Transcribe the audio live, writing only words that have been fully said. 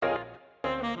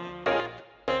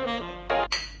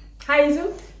Hi,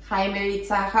 Izu. Hi,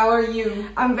 Maritza. How are you?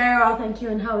 I'm very well, thank you.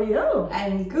 And how are you?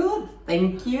 I'm good,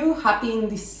 thank you. Happy in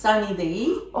this sunny day.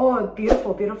 Oh,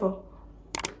 beautiful, beautiful.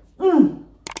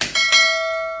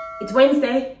 It's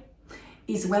Wednesday.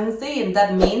 It's Wednesday, and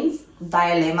that means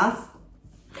dilemmas.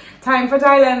 Time for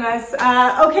dilemmas.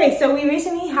 Okay, so we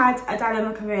recently had a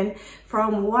dilemma come in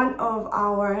from one of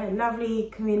our lovely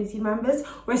community members.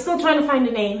 We're still trying to find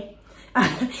a name.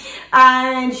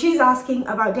 And she's asking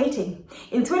about dating.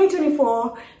 In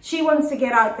 2024, she wants to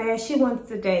get out there, she wants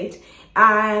to date,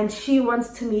 and she wants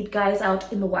to meet guys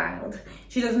out in the wild.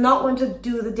 She does not want to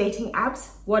do the dating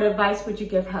apps. What advice would you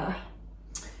give her?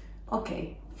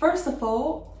 Okay, first of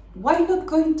all, why not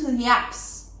going to the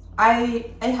apps?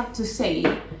 I have to say,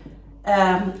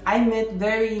 I met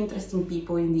very interesting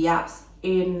people in the apps,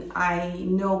 and I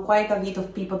know quite a bit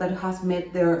of people that has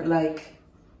met their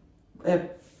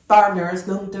partners,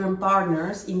 long-term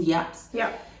partners in the apps.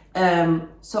 Yeah.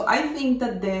 So I think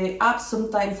that the apps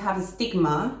sometimes have a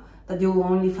stigma that you will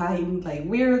only find like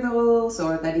weirdos,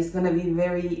 or that it's gonna be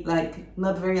very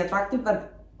not very attractive.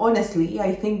 But honestly,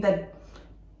 I think that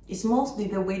it's mostly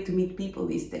the way to meet people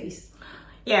these days.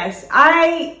 Yes,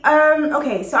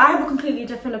 okay, so I have a completely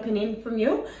different opinion from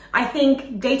you. I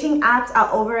think dating apps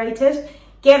are overrated.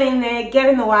 Get in there, get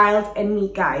in the wild, and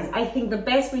meet guys. I think the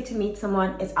best way to meet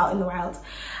someone is out in the wild.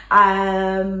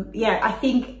 I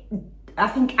think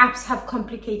apps have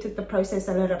complicated the process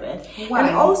a little bit. Why?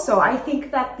 And also, I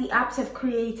think that the apps have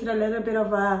created a little bit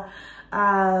of a,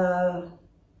 I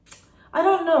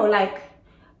don't know,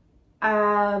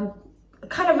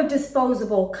 kind of a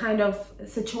disposable kind of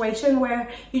situation where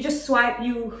you just swipe,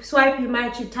 you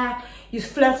match, you tap, you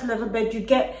flirt a little bit, you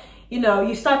get,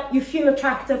 you feel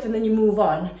attractive, and then you move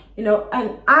on,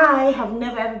 and I have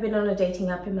never ever been on a dating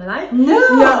app in my life. No,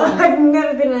 I've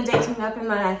never been on a dating app in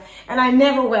my life, and I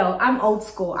never will. I'm old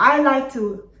school. I like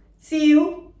to see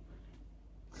you.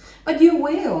 But you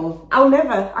will. I'll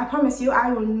never, I promise you,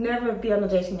 I will never be on a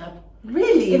dating app.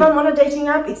 Really? If I'm on a dating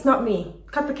app, it's not me.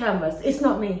 Cut the cameras. It's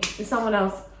not me. It's someone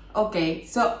else. Okay,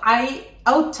 so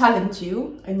I'll challenge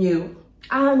you and you.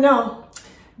 No.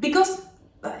 Because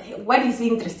what is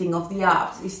interesting of the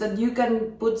apps is that you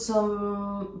can put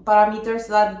some parameters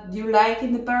that you like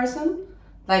in the person.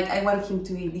 Like, I want him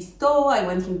to be this tall, I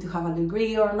want him to have a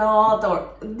degree or not,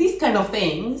 or these kind of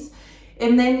things.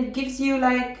 And then it gives you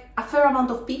like a fair amount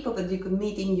of people that you could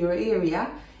meet in your area.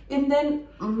 And then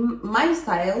my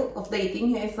style of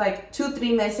dating is like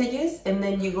 2-3 messages and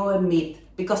then you go and meet.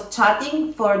 Because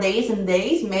chatting for days and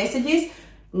days, messages,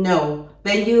 no.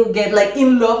 Then you get like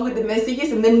in love with the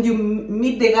messages and then you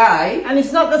meet the guy. And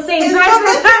it's not the same person.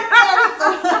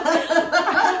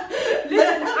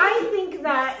 Listen, I think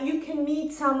that you can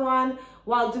meet someone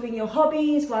while doing your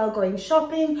hobbies, while going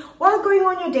shopping, while going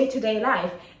on your day-to-day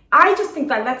life. I just think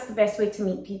that that's the best way to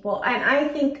meet people. And I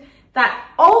think that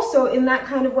also in that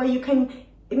kind of way you can,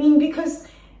 because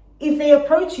if they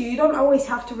approach you, you don't always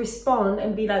have to respond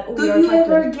and be like, oh, do you're you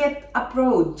attractive. ever get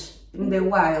approached in the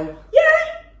wild? Yeah.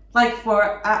 Like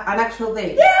for an actual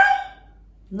date? Yeah.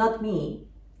 Not me.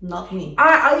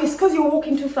 It's because you're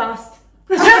walking too fast.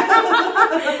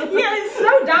 Yeah,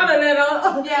 slow down a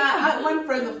little. Yeah, one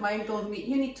friend of mine told me,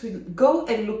 you need to go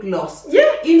and look lost.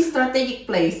 Yeah. In strategic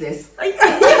places. You're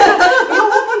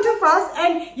walking too fast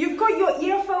and you've got your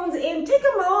earphones in. Take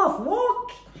them off.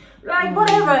 Walk.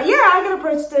 Whatever. Yeah, I get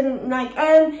approached and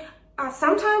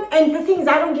sometimes, and the thing is,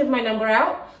 I don't give my number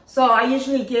out. So I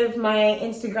usually give my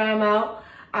Instagram out.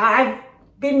 I've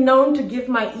been known to give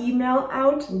my email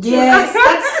out. Yes,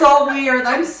 that's so weird.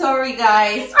 I'm sorry,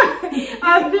 guys.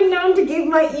 I've been known to give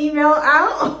my email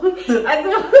out. Because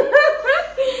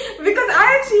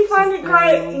I actually find it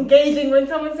quite engaging when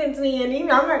someone sends me an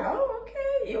email. I'm like, oh,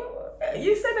 okay,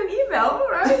 you sent an email, all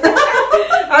right.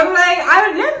 I'm like,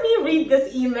 let me read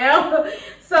this email.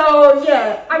 So,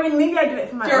 yeah, maybe I do it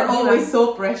for my own. You're always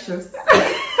so precious.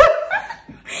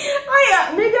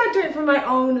 Maybe I do it for my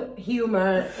own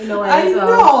humor in a way. I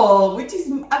know, which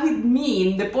is a bit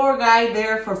mean. The poor guy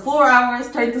there for 4 hours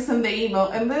trying to send the email,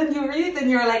 and then you read it and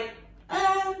you're like,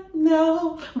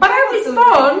 no. But I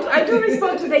respond. I do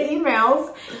respond to the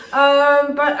emails.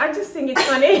 But I just think it's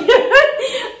funny.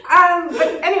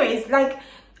 But anyways,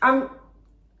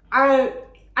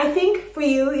 I think for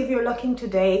you, if you're looking to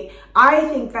date, I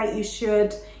think that you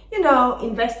should,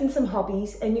 invest in some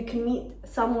hobbies, and you can meet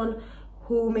someone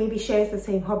who maybe shares the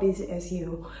same hobbies as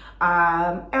you.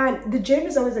 And the gym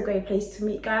is always a great place to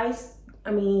meet guys.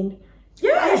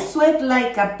 Yeah. I sweat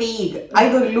like a pig. I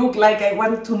don't look like I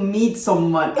want to meet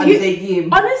someone at the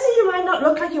gym. Honestly, you might not not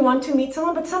look like you want to meet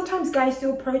someone, but sometimes guys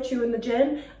do approach you in the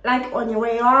gym, like on your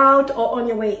way out or on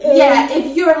your way in. Yeah,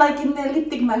 if you're like in the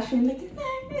elliptic machine, like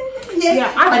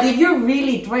yes. Yeah, but if you're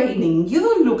really training, you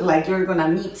don't look like you're gonna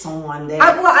meet someone there.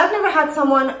 I've never had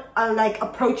someone like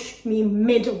approach me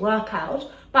mid-workout,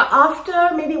 but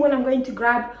after, maybe when I'm going to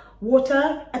grab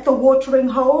water at the watering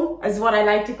hole, is what I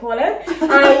like to call it. You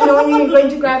know, when you're going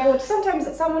to grab water, sometimes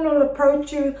someone will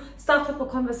approach you, start up a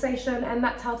conversation, and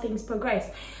that's how things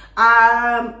progress.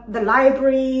 The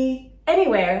library,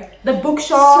 anywhere, the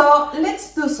bookshop. So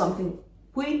let's do something.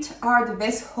 Which are the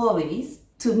best hobbies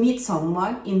to meet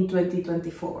someone in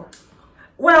 2024?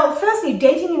 Well, firstly,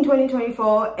 dating in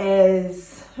 2024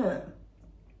 is...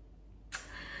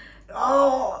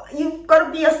 Oh, you've got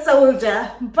to be a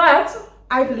soldier, but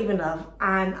I believe in love,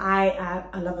 and I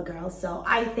love a girl, so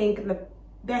I think the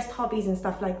best hobbies and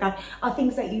stuff like that are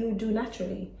things that you do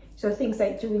naturally, so things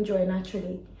that you enjoy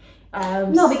naturally.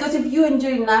 No, because if you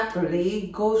enjoy naturally,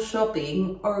 go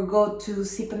shopping or go to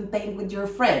sip and paint with your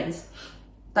friends,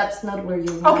 that's not where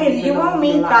you want. Okay, you won't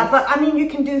meet that, but I mean, you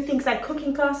can do things like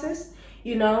cooking classes,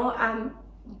 you know,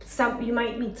 you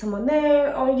might meet someone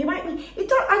there, or you might meet,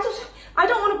 I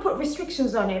don't want to put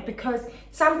restrictions on it, because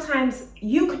sometimes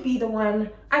you could be the one.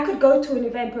 I could go to an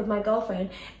event with my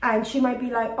girlfriend and she might be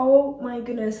like, oh my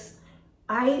goodness,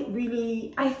 I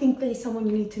think there's someone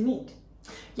you need to meet.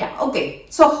 Yeah, okay.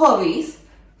 So hobbies,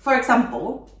 for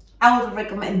example, I would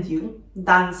recommend you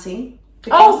dancing.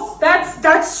 Oh,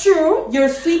 that's true. You're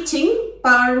switching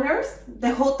partners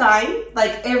the whole time,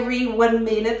 like every 1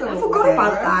 minute or I forgot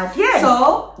about that. Yes.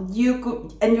 So you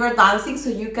could, and you're dancing, so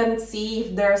you can see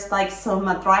if there's like some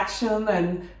attraction,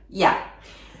 and yeah.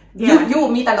 You will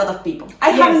meet a lot of people. I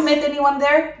haven't met anyone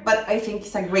there, but I think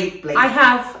it's a great place. I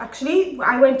have actually.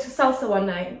 I went to salsa one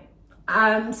night.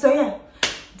 So yeah.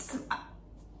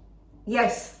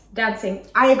 Yes. Dancing.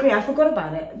 I agree. I forgot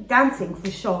about it. Dancing for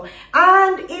sure.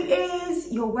 And it is,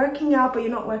 you're working out, but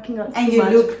you're not working out too much. And you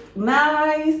look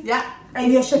nice. Yeah.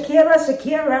 And you're Shakira.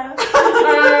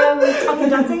 Okay,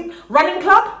 dancing. Running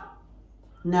club?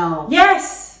 No.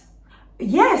 Yes.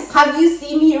 Have you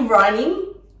seen me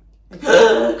running?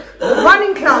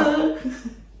 Running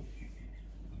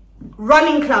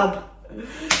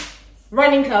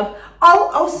club.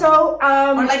 Oh, also,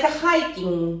 or like a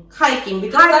hiking,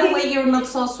 because that way you're not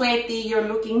so sweaty, you're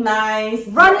looking nice.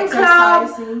 Running club,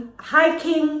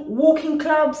 hiking, walking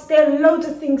clubs. There are loads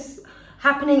of things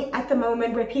happening at the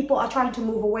moment where people are trying to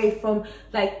move away from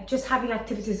like just having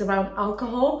activities around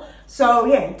alcohol. So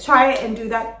yeah, try it and do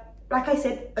that. Like I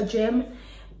said, a gym,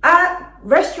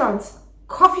 restaurants,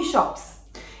 coffee shops.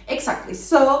 Exactly.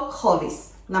 So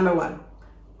hobbies, number 1.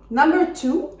 Number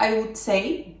 2, I would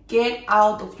say, get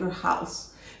out of your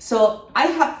house. So I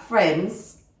have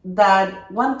friends that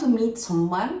want to meet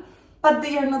someone, but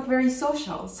they are not very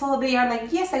social. So they are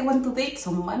like, yes, I want to date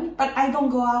someone, but I don't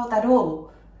go out at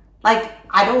all. Like,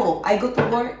 at all. I go to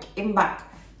work and back.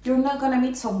 You're not gonna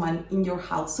meet someone in your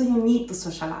house, so you need to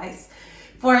socialize.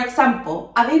 For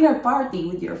example, a dinner party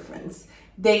with your friends.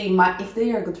 They might, if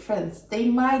they are good friends, they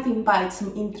might invite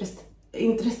some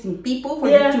interesting people for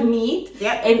you to meet.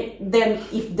 Yeah. And then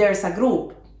if there's a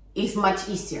group, it's much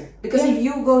easier, because if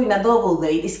you go in a double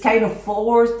date, it's kind of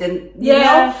forced, and you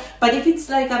know. But if it's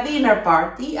like a dinner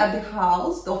party at the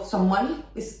house of someone,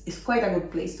 it's quite a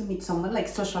good place to meet someone, like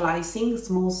socializing,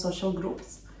 small social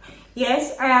groups.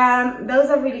 Yes, those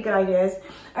are really good ideas.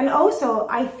 And also,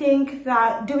 I think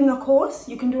that doing a course,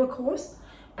 you can do a course,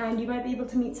 and you might be able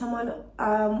to meet someone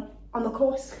on the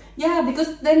course. Yeah,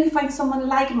 because then you find someone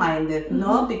like-minded,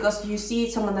 no? Because you see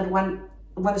someone that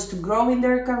wants to grow in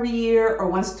their career or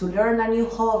wants to learn a new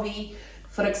hobby.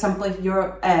 For example, if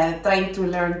you're trying to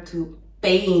learn to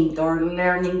paint or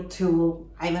learning to,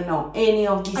 I don't know, any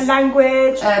of these... A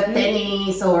language.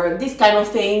 Tennis or these kind of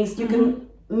things. You can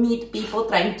meet people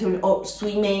trying to... Or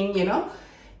swimming, you know?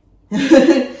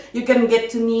 You can get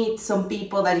to meet some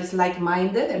people that is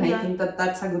like-minded, and I think that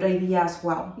that's a good idea as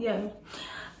well. Yeah.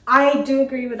 I do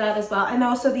agree with that as well. And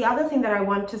also the other thing that I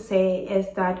want to say is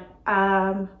that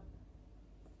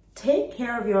take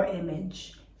care of your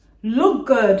image. Look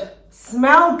good,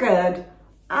 smell good,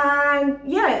 and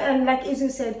and like Izu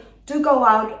said, do go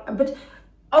out. But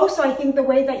also I think the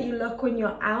way that you look when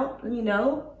you're out, you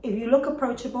know, if you look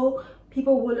approachable,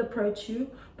 people will approach you.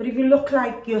 But if you look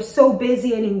like you're so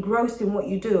busy and engrossed in what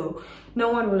you do, no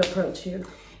one will approach you.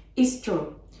 It's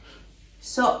true.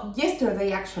 So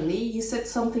yesterday, actually, you said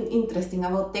something interesting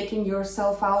about taking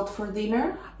yourself out for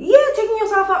dinner. Yeah, taking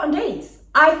yourself out on dates.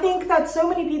 I think that so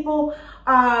many people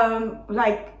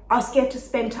are scared to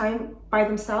spend time by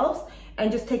themselves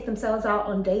and just take themselves out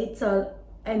on dates. So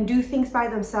and do things by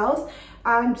themselves.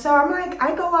 So I'm like,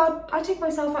 I go out, I take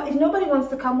myself out. If nobody wants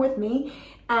to come with me,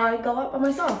 I go out by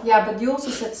myself. Yeah, but you also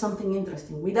said something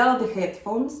interesting. Without the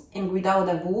headphones and without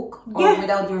a book or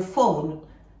without your phone.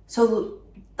 So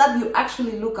that you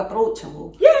actually look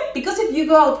approachable. Yeah. Because if you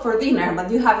go out for dinner but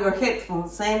you have your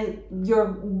headphones and your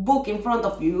book in front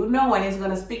of you, no one is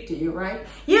going to speak to you, right?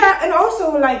 Yeah, and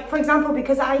also like, for example,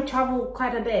 because I travel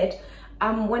quite a bit,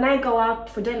 when I go out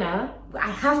for dinner, I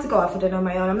have to go out for dinner on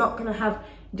my own. I'm not going to have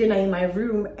dinner in my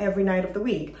room every night of the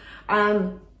week.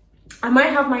 I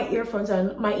might have my earphones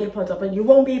and my earpods up and you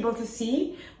won't be able to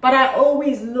see, but I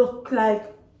always look like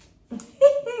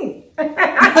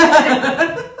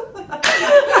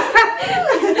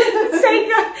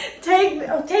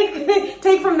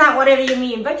take from that whatever you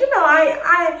mean. But you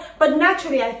know, but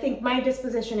naturally I think my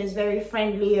disposition is very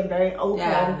friendly and very open.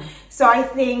 Yeah. So I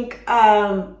think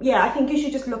I think you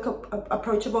should just look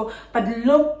approachable, but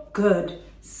look good,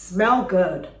 smell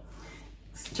good.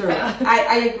 It's true.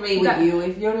 I agree with you.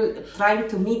 If you're trying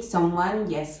to meet someone,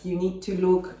 yes, you need to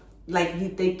look like you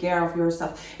take care of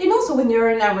yourself. And also when you're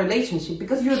in a relationship,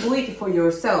 because you're doing it for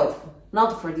yourself,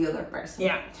 not for the other person.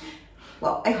 Yeah.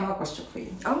 Well, I have a question for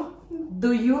you. Oh.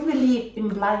 Do you believe in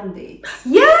blind dates?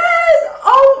 Yes!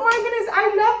 Oh my goodness, I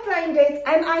love blind dates.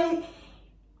 And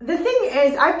the thing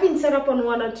is, I've been set up on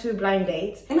 1 or 2 blind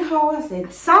dates. And how was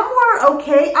it? Some were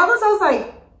okay. Others I was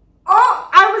like, oh,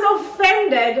 I was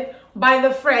offended by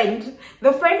the friend.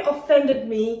 The friend offended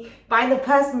me by the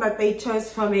person that they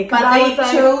chose for me. But they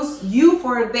chose you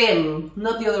for them,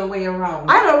 not the other way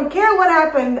around. I don't care what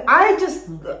happened. I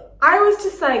was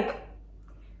just like,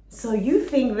 so you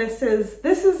think this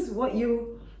is what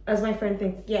you, as my friend,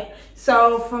 think? Yeah.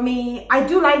 So for me, I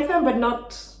do like them, but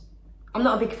I'm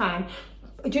not a big fan.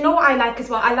 Do you know what I like as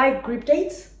well? I like group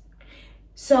dates.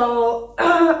 So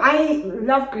I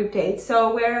love group dates.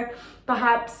 So where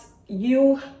perhaps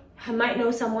you might know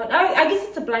someone, I guess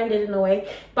it's a blind date in a way,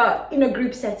 but in a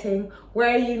group setting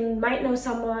where you might know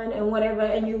someone and whatever,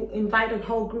 and you invite a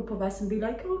whole group of us and be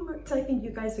like, oh, I think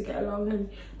you guys will get along, and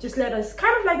just let us,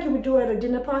 kind of like you would do at a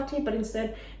dinner party, but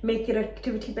instead make it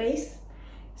activity based.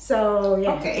 So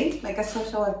yeah. Okay, like a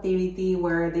social activity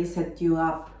where they set you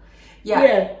up.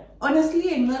 Yeah.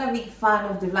 Honestly, I'm not a big fan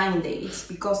of the blind dates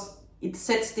because it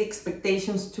sets the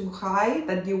expectations too high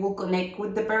that you will connect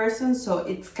with the person, so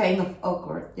it's kind of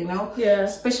awkward, you know? Yeah.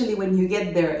 Especially when you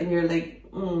get there and you're like,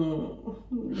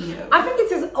 yeah. I think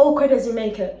it's as awkward as you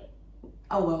make it.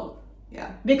 Oh, well,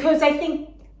 yeah. Because I think,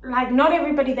 like, not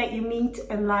everybody that you meet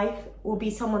in life will be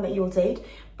someone that you'll date,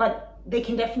 but they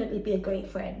can definitely be a great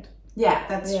friend. Yeah,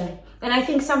 that's true. And I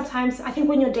think sometimes,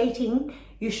 when you're dating,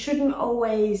 you shouldn't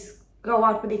always go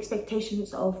out with the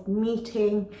expectations of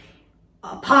meeting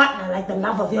a partner, like the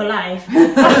love of your life.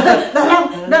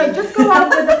 No, just go out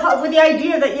with the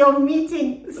idea that you're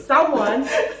meeting someone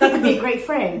that could be a great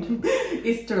friend.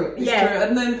 It's true. It's true.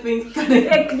 And then things kind of...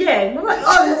 I'm like,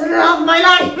 oh, this is the love of my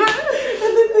life.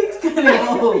 And then things kind of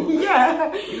evolve.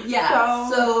 Yeah.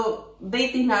 So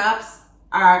dating apps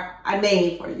are an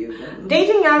A for you then.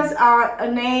 Dating apps are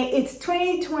an A. It's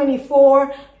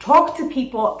 2024. Talk to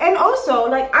people. And also,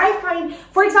 like, I find,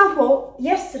 for example,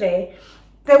 yesterday,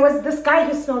 there was this guy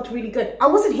who smelled really good. I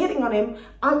wasn't hitting on him.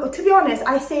 To be honest,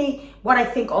 I say what I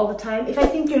think all the time. If I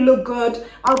think you look good,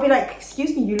 I'll be like,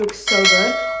 excuse me, you look so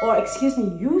good. Or excuse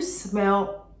me, you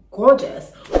smell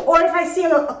gorgeous. Or if I see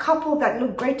a couple that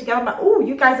look great together, I'm like, oh,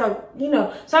 you guys are,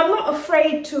 So I'm not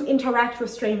afraid to interact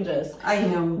with strangers. I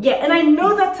know. Yeah, and I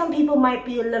know that some people might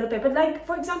be a little bit, but like,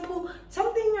 for example,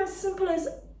 something as simple as,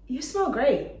 you smell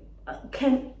great,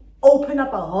 can open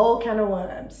up a whole can of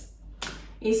worms.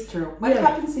 It's true. What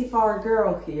happens if our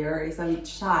girl here is a bit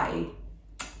shy?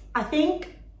 I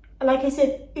think, like I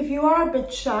said, if you are a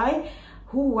bit shy,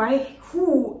 I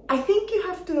think you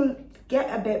have to get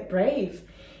a bit brave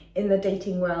in the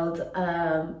dating world,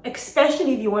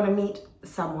 especially if you want to meet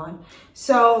someone.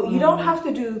 So you don't have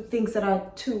to do things that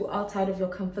are too outside of your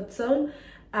comfort zone.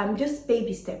 Just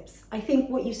baby steps. I think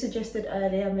what you suggested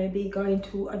earlier, maybe going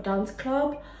to a dance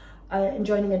club and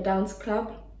joining a dance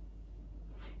club,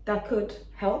 that could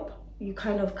help you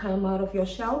kind of come out of your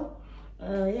shell.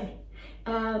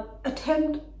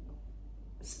 Attend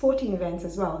sporting events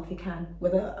as well if you can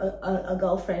with a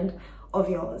girlfriend of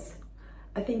yours.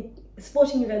 I think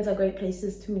sporting events are great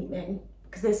places to meet men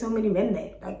because there's so many men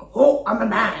there. Like, oh, I'm a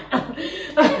man.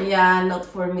 Yeah, not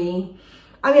for me.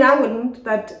 I mean, I wouldn't,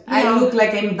 but I look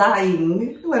like I'm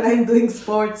dying when I'm doing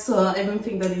sports, so I don't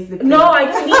think that is the case. No, I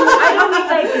don't mean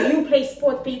like you play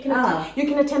sports, but you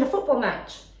can attend a football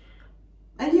match.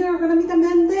 And you're gonna meet a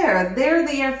man there. There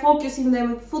they are focusing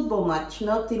on the football match,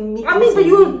 not in meeting. I mean, but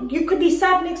someone. you could be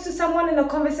sat next to someone and a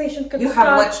conversation could You start.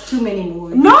 have watched too many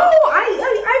movies. No,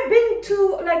 I've been to,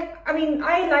 like, I mean,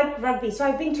 I like rugby, so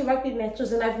I've been to rugby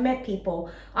matches and I've met people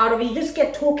out of it. You just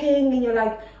get talking and you're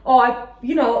like, or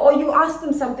you ask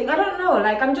them something. I don't know.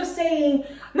 Like, I'm just saying,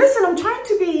 listen, I'm trying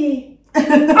to be,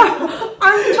 I'm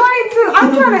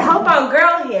trying to help our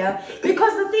girl here,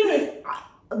 because the thing is,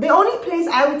 the only place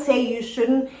I would say you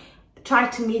shouldn't try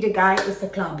to meet a guy is the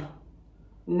club.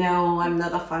 No, I'm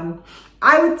not a fan.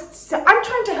 I'm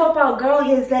trying to help our girl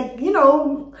here. It's like, I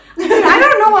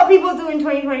don't know what people do in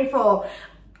 2024.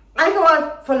 I go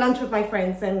out for lunch with my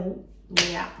friends and,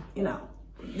 Yeah.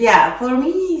 Yeah, For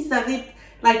me, it's a bit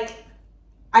like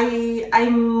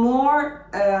I'm more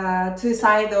to the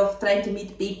side of trying to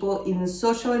meet people in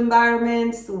social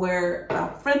environments where a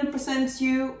friend presents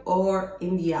you, or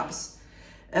in the apps.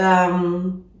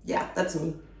 That's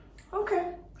me. Okay.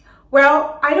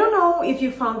 Well, I don't know if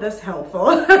you found this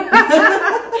helpful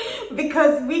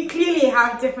because we clearly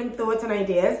have different thoughts and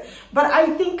ideas, but I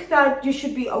think that you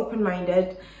should be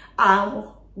open-minded.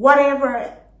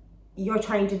 Whatever you're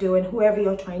trying to do and whoever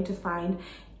you're trying to find,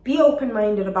 be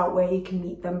open-minded about where you can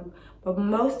meet them. But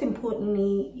most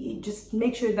importantly, you just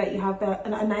make sure that you have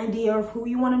an idea of who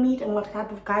you want to meet and what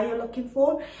type of guy you're looking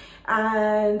for.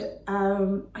 And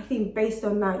I think based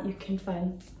on that,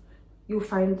 you'll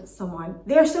find someone.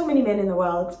 There are so many men in the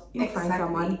world. You'll find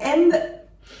someone. And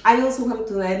I also want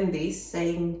to end this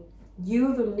saying,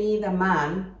 you don't need a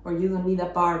man or you don't need a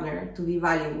partner to be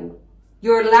valuable.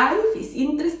 Your life is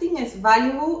interesting, it's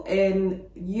valuable, and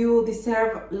you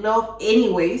deserve love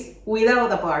anyways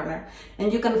without a partner.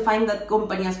 And you can find that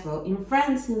company as well in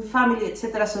friends, in family,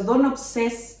 etc. So don't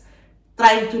obsess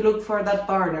trying to look for that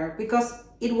partner, because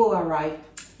it will arrive.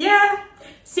 Yeah,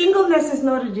 singleness is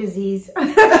not a disease. On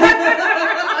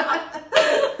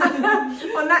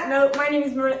that note, my name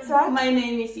is Maritza. My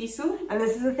name is Isu. And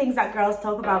this is the Things That Girls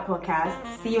Talk About podcast.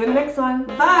 See you in the next one.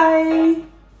 Bye!